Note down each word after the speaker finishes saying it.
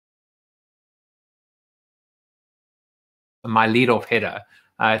my lead-off header.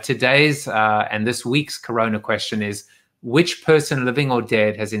 Today's and this week's Corona question is, which person, living or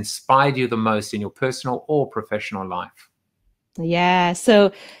dead, has inspired you the most in your personal or professional life? Yeah,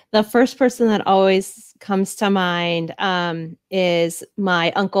 so the first person that always comes to mind is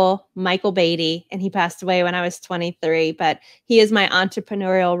my uncle, Michael Beatty, and he passed away when I was 23, but he is my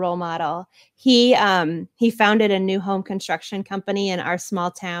entrepreneurial role model. He founded a new home construction company in our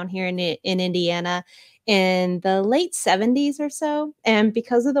small town here in Indiana in the late 70s or so. And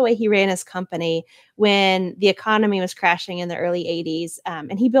because of the way he ran his company, when the economy was crashing in the early 80s,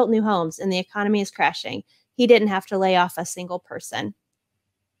 and he built new homes and the economy is crashing, he didn't have to lay off a single person,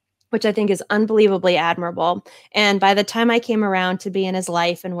 which I think is unbelievably admirable. And by the time I came around to be in his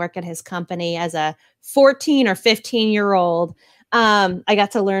life and work at his company as a 14 or 15-year-old, I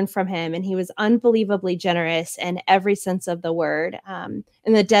got to learn from him. And he was unbelievably generous in every sense of the word.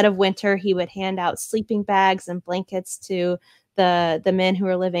 In the dead of winter, he would hand out sleeping bags and blankets to the men who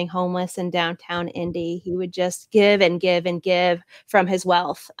were living homeless in downtown Indy. He would just give and give and give from his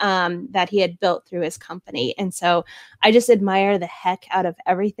wealth that he had built through his company. And so I just admire the heck out of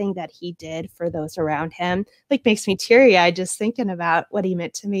everything that he did for those around him. Like, makes me teary-eyed just thinking about what he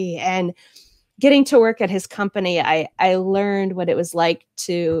meant to me. And getting to work at his company, I learned what it was like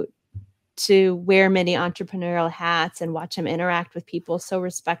to wear many entrepreneurial hats and watch him interact with people so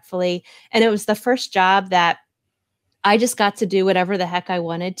respectfully. And it was the first job that I just got to do whatever the heck I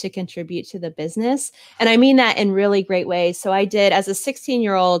wanted to contribute to the business. And I mean that in really great ways. So I did, as a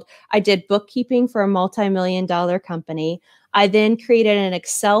 16-year-old, I did bookkeeping for a multi-million-dollar company. I then created an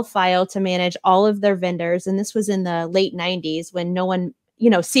Excel file to manage all of their vendors. And this was in the late 90s when no one,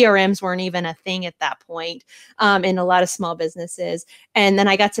 CRMs weren't even a thing at that point in a lot of small businesses. And then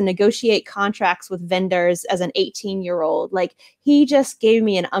I got to negotiate contracts with vendors as an 18-year-old. Like, he just gave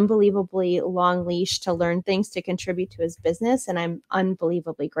me an unbelievably long leash to learn things to contribute to his business. And I'm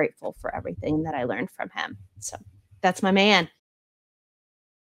unbelievably grateful for everything that I learned from him. So that's my man.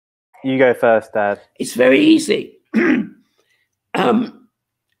 You go first, Dad. It's very easy.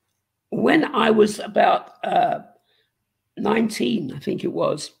 When I was about 19, I think it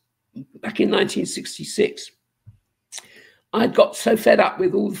was, back in 1966, I got so fed up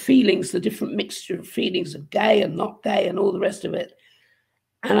with all the feelings, the different mixture of feelings of gay and not gay and all the rest of it.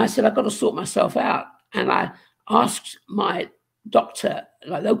 And I said, I've got to sort myself out. And I asked my doctor,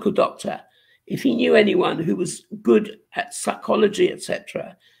 my local doctor, if he knew anyone who was good at psychology,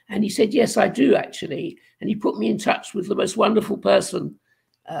 etc. And he said, yes, I do, actually. And he put me in touch with the most wonderful person,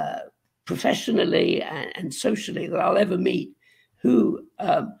 professionally and socially, that I'll ever meet, who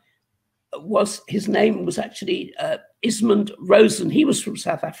his name was actually Ismond Rosen. He was from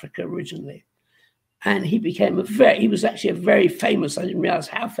South Africa originally. And he became he was actually a very famous, I didn't realize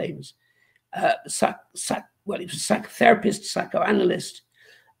how famous, he was a psychotherapist, psychoanalyst.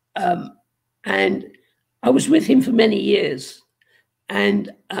 And I was with him for many years.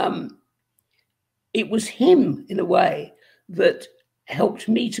 And it was him, in a way, that helped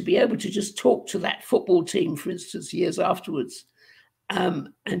me to be able to just talk to that football team, for instance, years afterwards,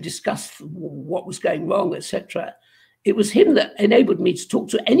 and discuss what was going wrong, etc. It was him that enabled me to talk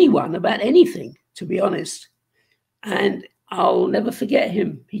to anyone about anything, to be honest. And I'll never forget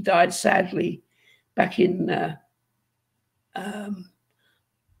him. He died sadly back in, I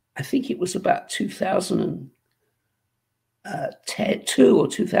think it was about 2002 or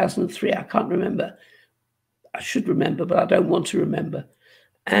 2003. I can't remember. I should remember, but I don't want to remember.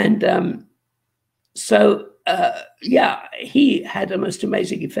 And yeah, he had a most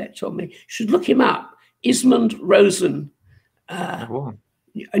amazing effect on me. You should look him up, Ismond Rosen. And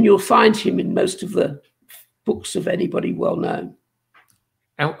you'll find him in most of the books of anybody well known.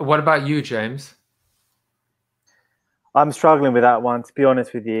 And what about you, James? I'm struggling with that one, to be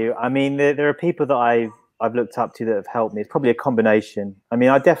honest with you. I mean, there are people that I've looked up to that have helped me. It's probably a combination. I mean,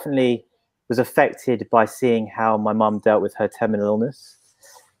 I definitely was affected by seeing how my mum dealt with her terminal illness.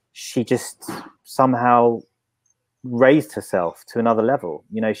 She just somehow raised herself to another level.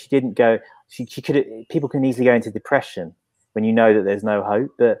 She didn't go, she could, people can easily go into depression when you know that there's no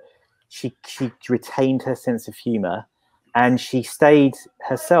hope, but she retained her sense of humor and she stayed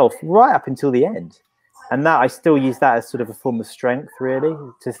herself right up until the end. And that, I still use that as sort of a form of strength, really,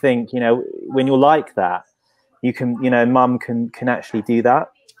 to think, when you're like that, you can, mum can actually do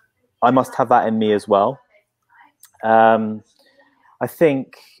that. I must have that in me as well. I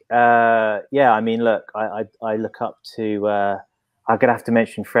think, yeah, I mean, look, I look up to, I'm going to have to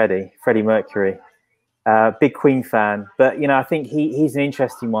mention Freddie Mercury, big Queen fan. But, I think he's an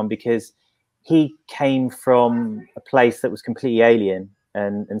interesting one because he came from a place that was completely alien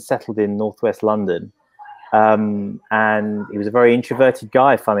and settled in northwest London. And he was a very introverted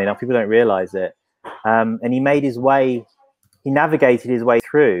guy, funnily enough. People don't realize it. And he navigated his way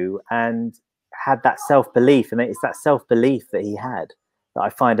through and had that self-belief. And it's that self-belief that he had that I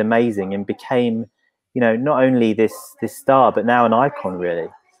find amazing, and became, not only this star, but now an icon, really.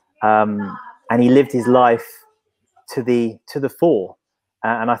 And he lived his life to the fore.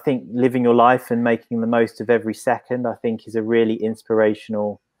 And I think living your life and making the most of every second, I think, is a really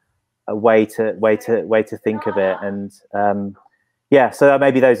inspirational way to think of it. And so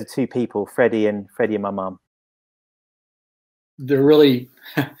maybe those are two people, Freddie and my mum. They're really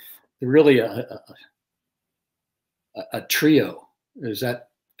a trio. Is that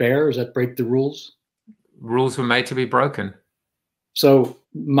fair? Does that break the rules? Rules were made to be broken. So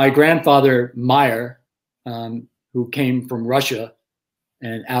my grandfather Meyer, who came from Russia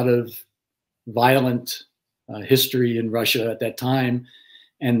and out of violent history in Russia at that time,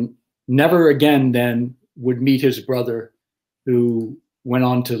 and never again then would meet his brother, who went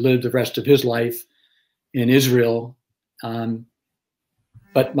on to live the rest of his life in Israel.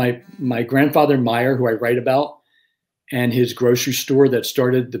 But my grandfather Meyer, who I write about, and his grocery store that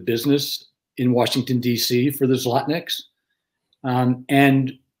started the business in Washington, D.C. for the Zlotnicks,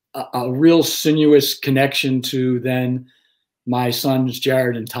 and a real sinuous connection to then my sons,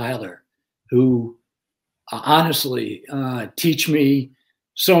 Jared and Tyler, who honestly teach me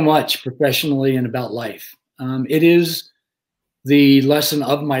so much professionally and about life. It is the lesson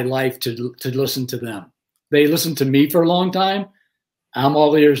of my life to listen to them. They listened to me for a long time. I'm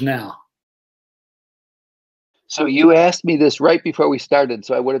all ears now. So you asked me this right before we started,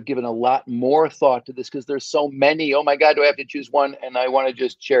 so I would have given a lot more thought to this, because there's so many. Oh my God, do I have to choose one? And I want to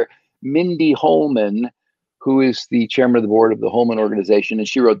just share Mindy Holman, who is the chairman of the board of the Holman organization, and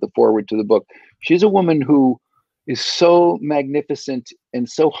she wrote the foreword to the book. She's a woman who is so magnificent and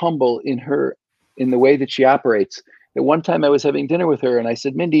so humble in the way that she operates. At one time I was having dinner with her and I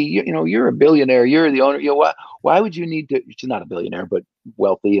said, Mindy, you're a billionaire, you're the owner. Why would you need to, she's not a billionaire, but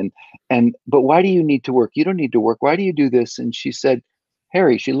wealthy. But why do you need to work? You don't need to work. Why do you do this? And she said,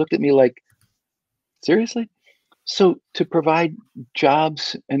 Harry, she looked at me like, seriously? So to provide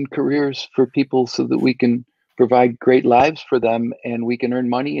jobs and careers for people so that we can provide great lives for them and we can earn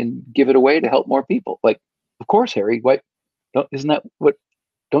money and give it away to help more people. Like, of course, Harry, don't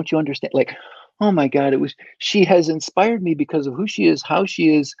you understand? Like, oh my God, she has inspired me because of who she is, how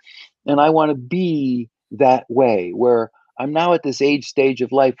she is. And I want to be that way, where I'm now at this stage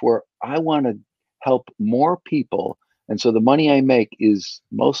of life where I want to help more people. And so the money I make is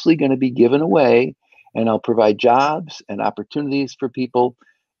mostly going to be given away, and I'll provide jobs and opportunities for people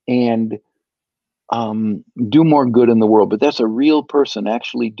and do more good in the world. But that's a real person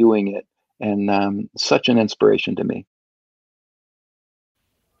actually doing it. And such an inspiration to me.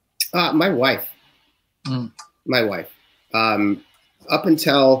 My wife. Up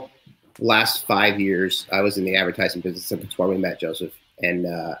until the last 5 years, I was in the advertising business. That's where we met, Joseph. And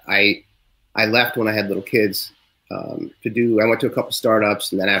I left when I had little kids I went to a couple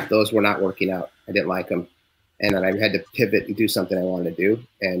startups, and then after those were not working out, I didn't like them. And then I had to pivot and do something I wanted to do.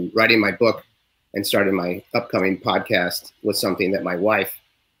 And writing my book and starting my upcoming podcast was something that my wife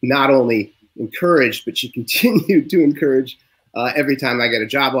not only encouraged, but she continued to encourage every time I get a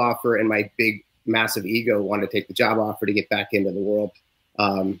job offer, and my big, massive ego wanted to take the job offer to get back into the world.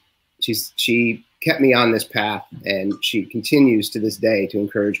 She kept me on this path, and she continues to this day to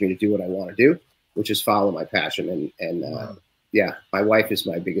encourage me to do what I want to do, which is follow my passion. And yeah, my wife is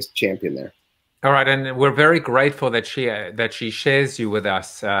my biggest champion there. All right, and we're very grateful that she shares you with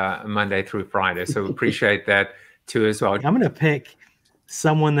us Monday through Friday. So we appreciate that too as well. I'm going to pick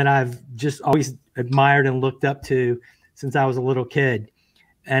someone that I've just always admired and looked up to since I was a little kid,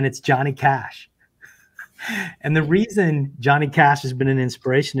 and it's Johnny Cash. And the reason Johnny Cash has been an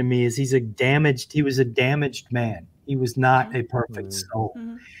inspiration to me is he was a damaged man. He was not a perfect soul.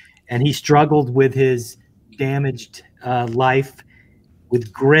 Mm-hmm. And he struggled with his damaged life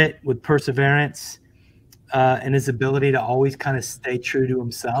with grit, with perseverance, and his ability to always kind of stay true to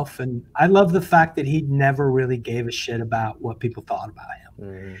himself. And I love the fact that he never really gave a shit about what people thought about him.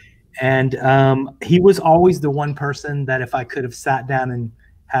 Mm-hmm. And he was always the one person that if I could have sat down and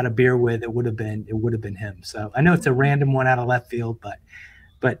had a beer with, it would have been him. So I know it's a random one out of left field,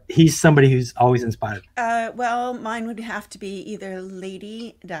 but he's somebody who's always inspired. Well, mine would have to be either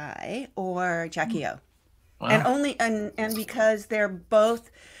Lady Di or Jackie O. Wow. And because they're both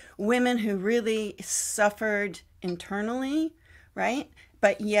women who really suffered internally, right?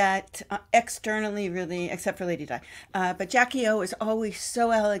 But yet externally, really, except for Lady Di. But Jackie O is always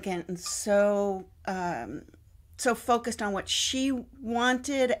so elegant and so so focused on what she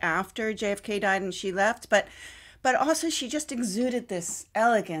wanted after JFK died and she left, but also she just exuded this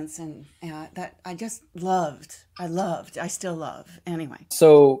elegance and that I just loved. I still love. Anyway.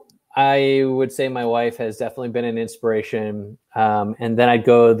 So I would say my wife has definitely been an inspiration. And then I'd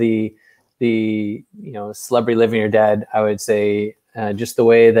go the celebrity living or dead. I would say just the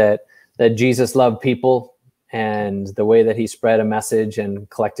way that Jesus loved people and the way that he spread a message and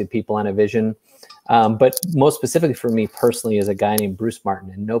collected people on a vision. But most specifically for me personally is a guy named Bruce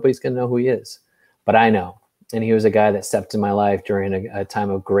Martin, and nobody's going to know who he is, but I know. And he was a guy that stepped in my life during a time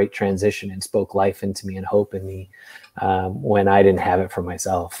of great transition and spoke life into me and hope in me when I didn't have it for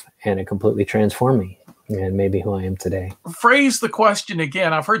myself. And it completely transformed me and made me who I am today. Phrase the question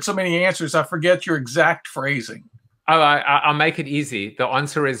again. I've heard so many answers, I forget your exact phrasing. Oh, I'll make it easy. The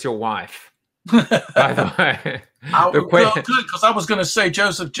answer is your wife. By the way, good, because I was going to say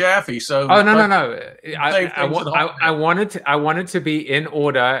Joseph Jaffe. So no. I wanted to be in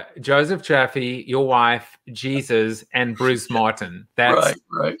order: Joseph Jaffe, your wife, Jesus, and Bruce Martin. That's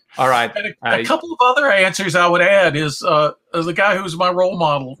right. All right. And a couple of other answers I would add is the guy who was my role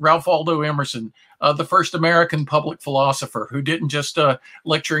model, Ralph Waldo Emerson, the first American public philosopher who didn't just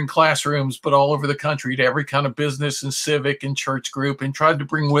lecture in classrooms, but all over the country to every kind of business and civic and church group, and tried to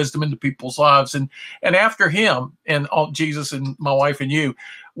bring wisdom into people's lives. And after him, and Jesus and my wife and you,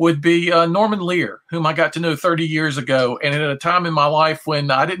 would be Norman Lear, whom I got to know 30 years ago. And at a time in my life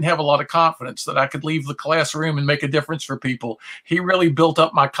when I didn't have a lot of confidence that I could leave the classroom and make a difference for people, he really built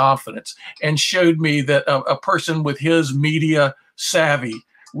up my confidence and showed me that a person with his media savvy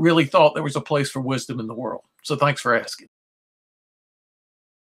really thought there was a place for wisdom in the world. So thanks for asking.